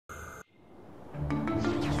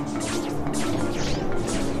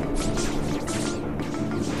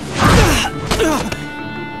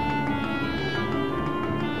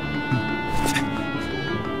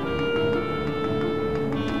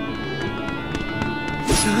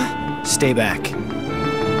Stay back.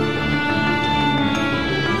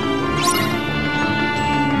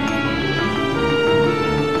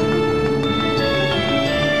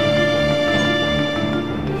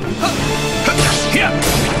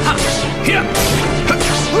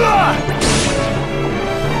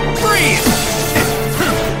 Breathe!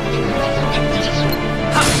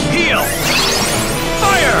 Heal!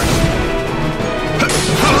 Fire!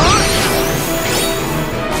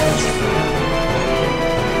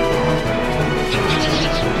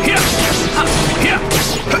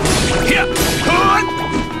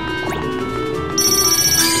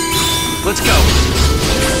 Let's go!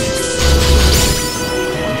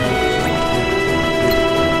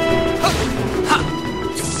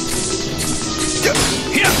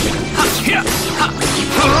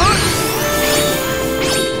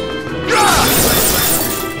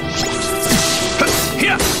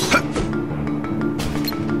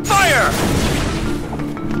 Fire!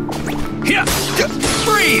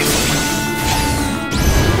 Breathe!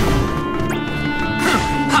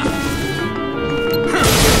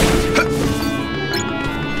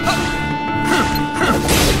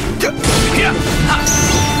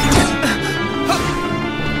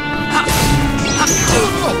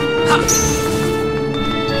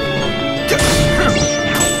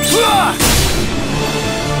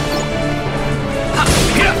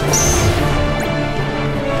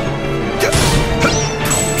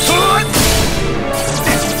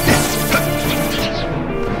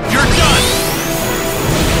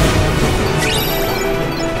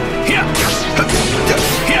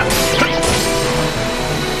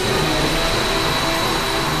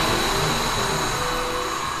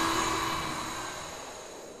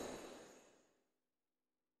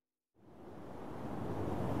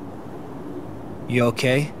 You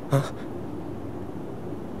okay? Huh?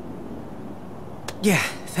 Yeah,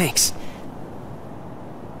 thanks.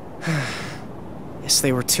 Guess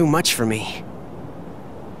they were too much for me.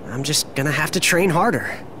 I'm just gonna have to train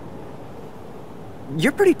harder.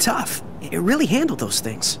 You're pretty tough. You really handled those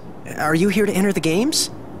things. Are you here to enter the games?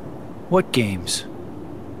 What games?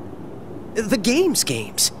 The games.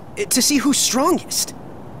 To see who's strongest.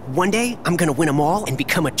 One day, I'm gonna win them all and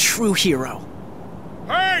become a true hero.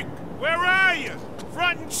 Hank! Where are you?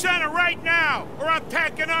 Front and center right now, or I'm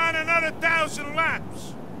tacking on another 1,000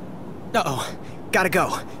 laps. Uh-oh. Gotta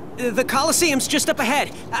go. The Coliseum's just up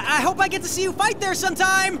ahead. I hope I get to see you fight there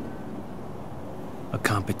sometime! A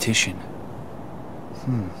competition.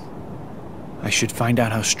 I should find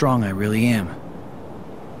out how strong I really am.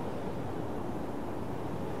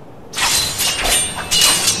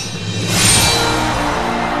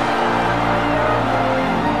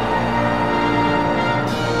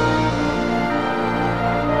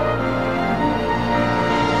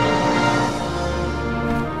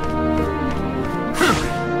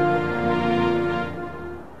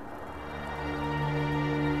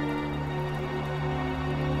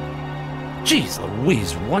 Jeez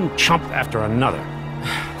Louise, one chump after another.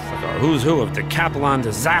 It's like a who's who of decathlon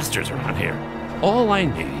disasters around here. All I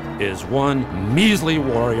need is one measly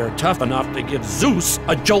warrior tough enough to give Zeus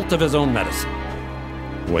a jolt of his own medicine.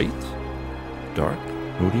 Wait. Dark,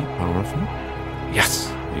 moody, powerful.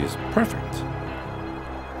 Yes, he's perfect.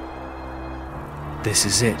 This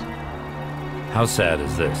is it. How sad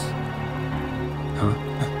is this? Huh?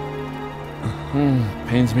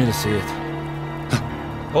 Pains me to see it.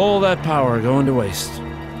 All that power going to waste.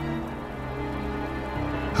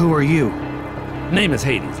 Who are you? Name is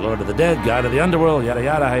Hades, Lord of the Dead, God of the Underworld, yada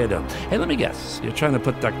yada, how you doing? Hey, let me guess. You're trying to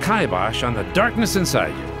put the kibosh on the darkness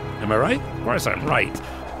inside you. Am I right? Of course I'm right.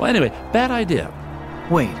 Well, anyway, bad idea.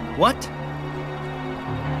 Wait, what?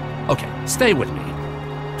 Okay, stay with me.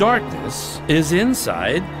 Darkness is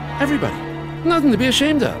inside everybody. Nothing to be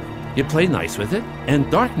ashamed of. You play nice with it, and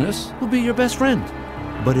darkness will be your best friend.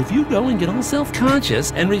 But if you go and get all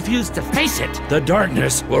self-conscious and refuse to face it, the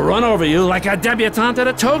darkness will run over you like a debutante at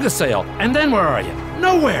a toga sale. And then where are you?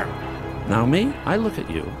 Nowhere. Now me, I look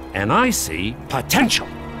at you, and I see potential.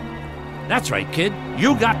 That's right, kid.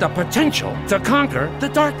 You got the potential to conquer the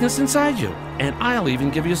darkness inside you. And I'll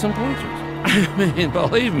even give you some pointers. I mean,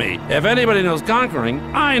 believe me, if anybody knows conquering,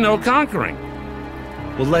 I know conquering.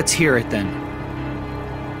 Well, let's hear it then.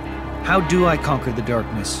 How do I conquer the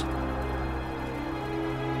darkness?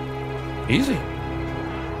 Easy.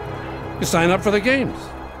 You sign up for the games.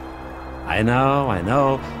 I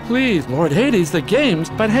know. Please, Lord Hades, the games.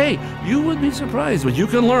 But hey, you would be surprised what you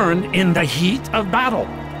can learn in the heat of battle.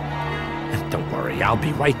 And don't worry, I'll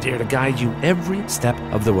be right there to guide you every step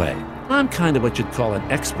of the way. I'm kind of what you'd call an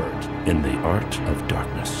expert in the art of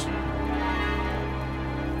darkness.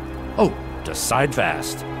 Oh, decide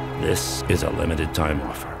fast. This is a limited time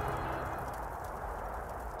offer.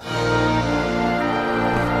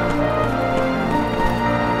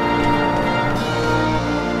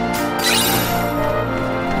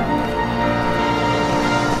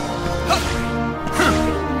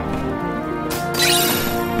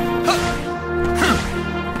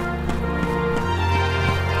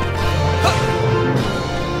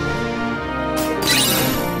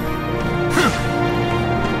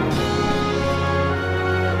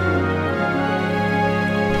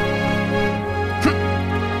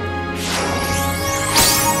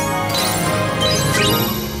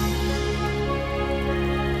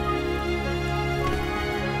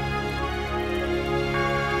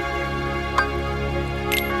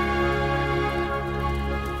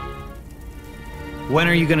 When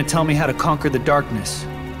are you going to tell me how to conquer the darkness?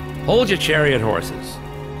 Hold your chariot horses.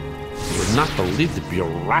 You would not believe the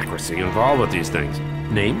bureaucracy involved with these things.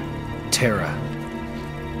 Name? Terra.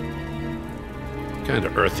 Kind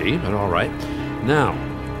of earthy, but all right. Now,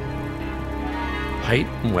 height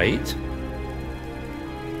and weight.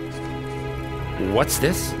 What's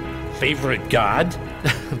this? Favorite god?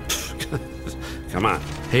 Come on,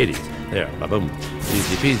 Hades. There, ba-boom.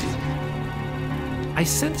 Easy peasy. I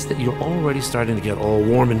sense that you're already starting to get all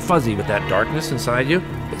warm and fuzzy with that darkness inside you.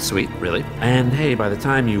 It's sweet, really. And hey, by the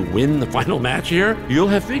time you win the final match here, you'll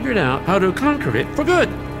have figured out how to conquer it for good.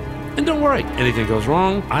 And don't worry, anything goes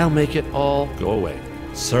wrong, I'll make it all go away.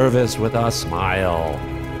 Service with a smile.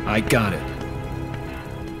 I got it.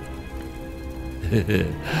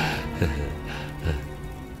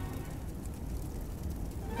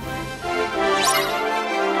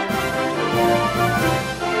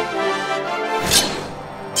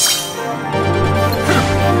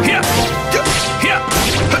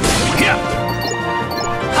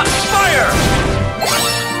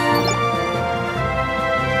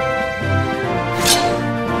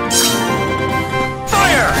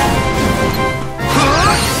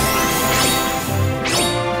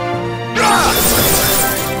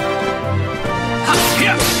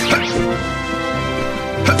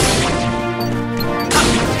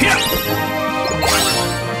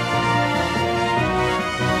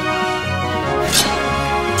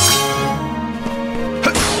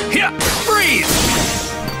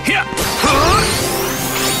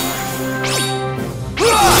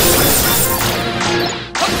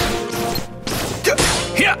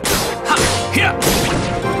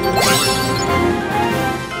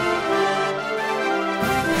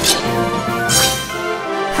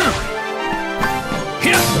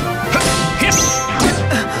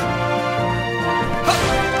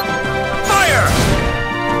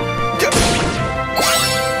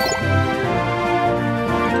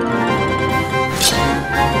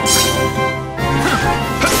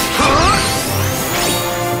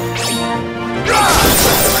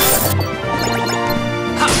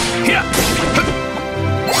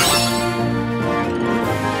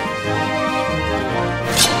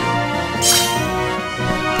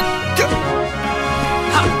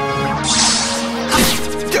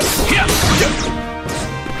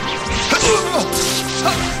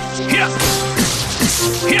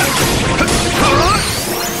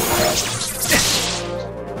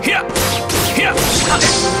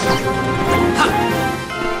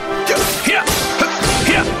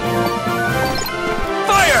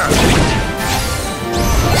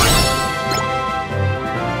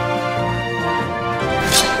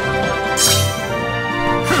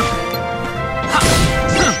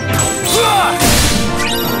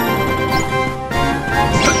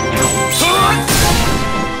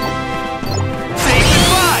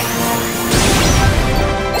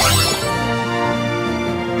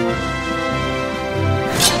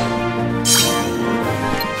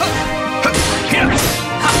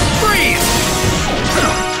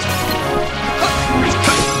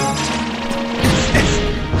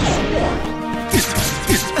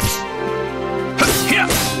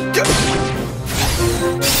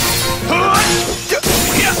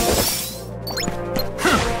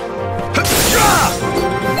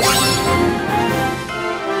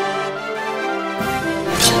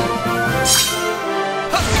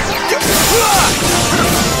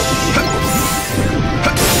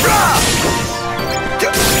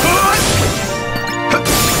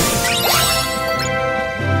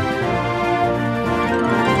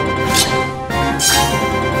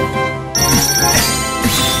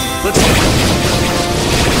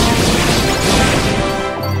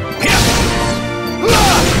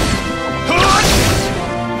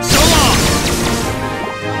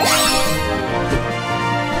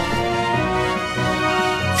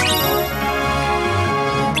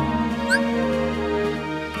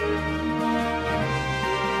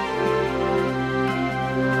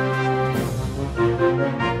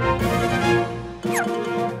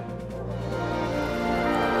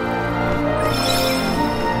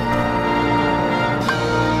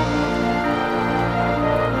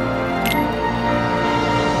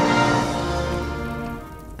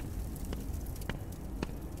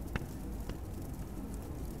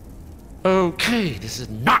 Okay, this is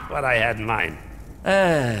not what I had in mind.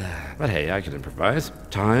 But hey, I can improvise.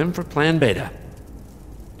 Time for Plan Beta.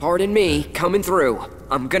 Pardon me, coming through.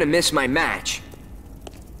 I'm gonna miss my match.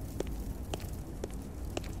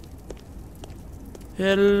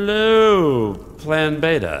 Hello, Plan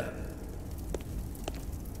Beta.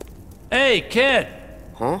 Hey, kid!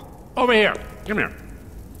 Huh? Over here. Come here.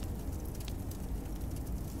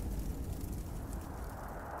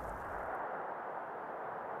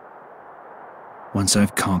 Once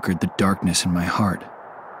I've conquered the darkness in my heart,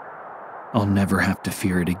 I'll never have to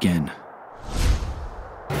fear it again.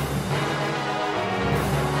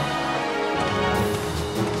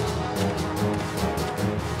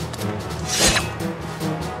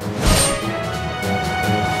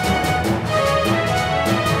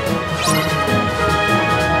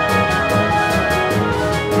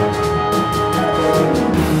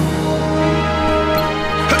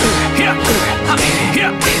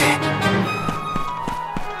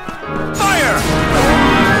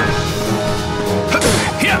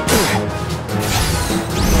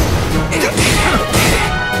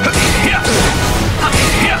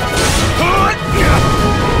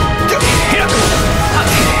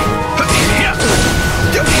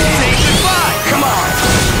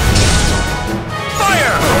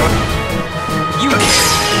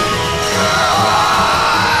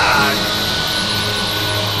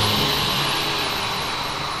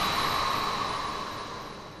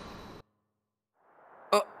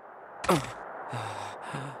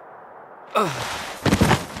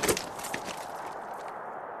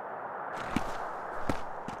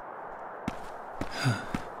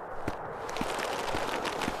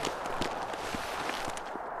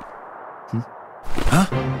 Huh?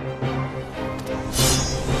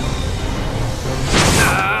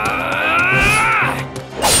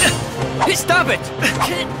 Stop it!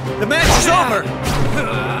 The match is over!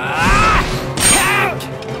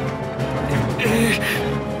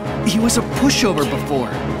 He was a pushover before.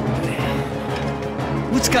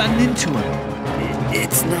 What's gotten into him?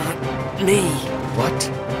 It's not me. What?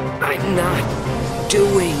 I'm not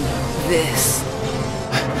doing this.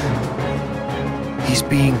 He's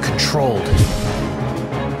being controlled.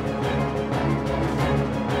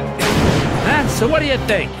 So what do you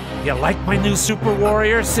think? You like my new super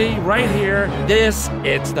warrior? See, right here, it's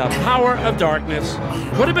the power of darkness.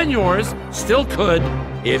 Could have been yours, still could,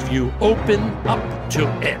 if you open up to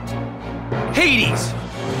it. Hades!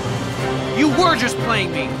 You were just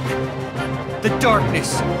playing me! The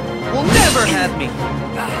darkness will never have me!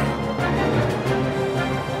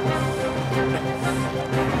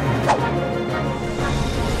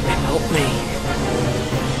 Help me.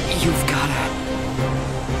 You've gotta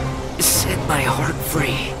set my heart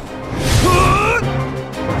free.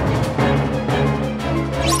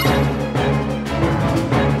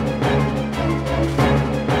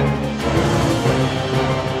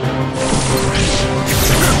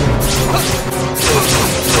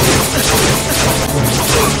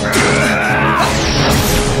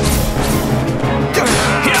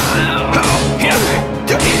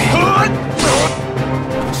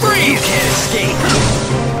 You can't escape.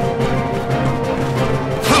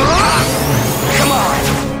 Come on.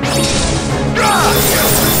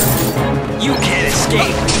 You can't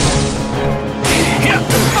escape.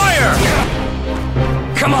 Fire!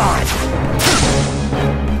 Come on.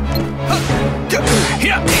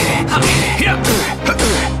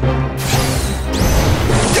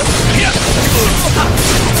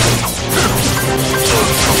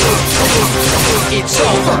 It's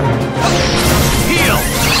over. Heal!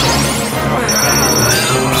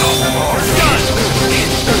 Done!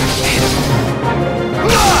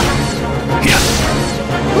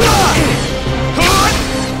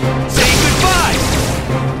 Say goodbye!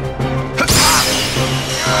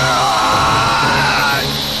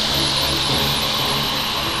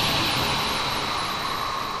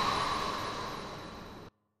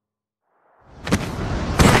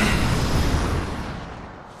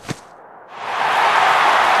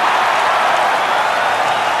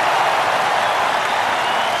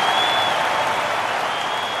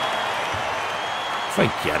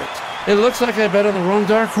 Forget it. It looks like I bet on the wrong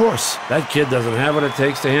dark horse. That kid doesn't have what it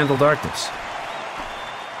takes to handle darkness.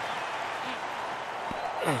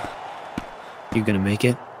 You gonna make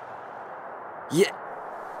it?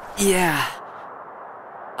 Yeah.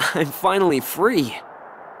 I'm finally free.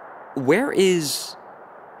 Where is...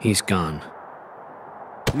 He's gone.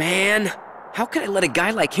 Man, how could I let a guy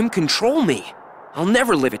like him control me? I'll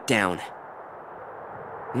never live it down.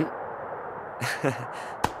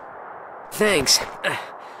 Thanks.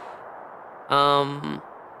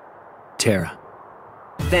 Terra.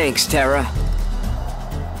 Thanks, Terra.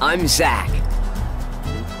 I'm Zack.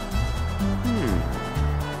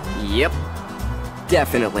 Yep.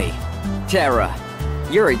 Definitely. Terra,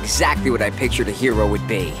 you're exactly what I pictured a hero would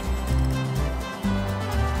be.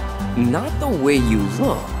 Not the way you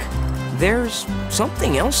look. There's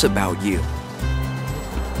something else about you.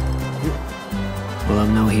 Well,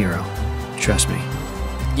 I'm no hero. Trust me.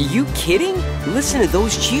 You kidding? Listen to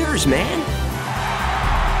those cheers, man.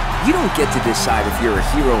 You don't get to decide if you're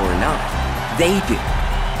a hero or not. They do.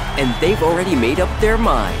 And they've already made up their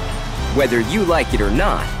mind. Whether you like it or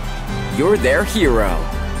not, you're their hero.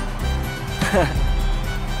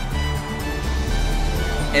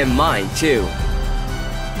 And mine, too.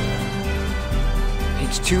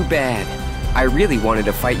 It's too bad. I really wanted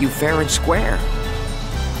to fight you fair and square.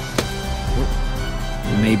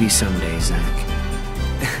 Maybe someday, Zack.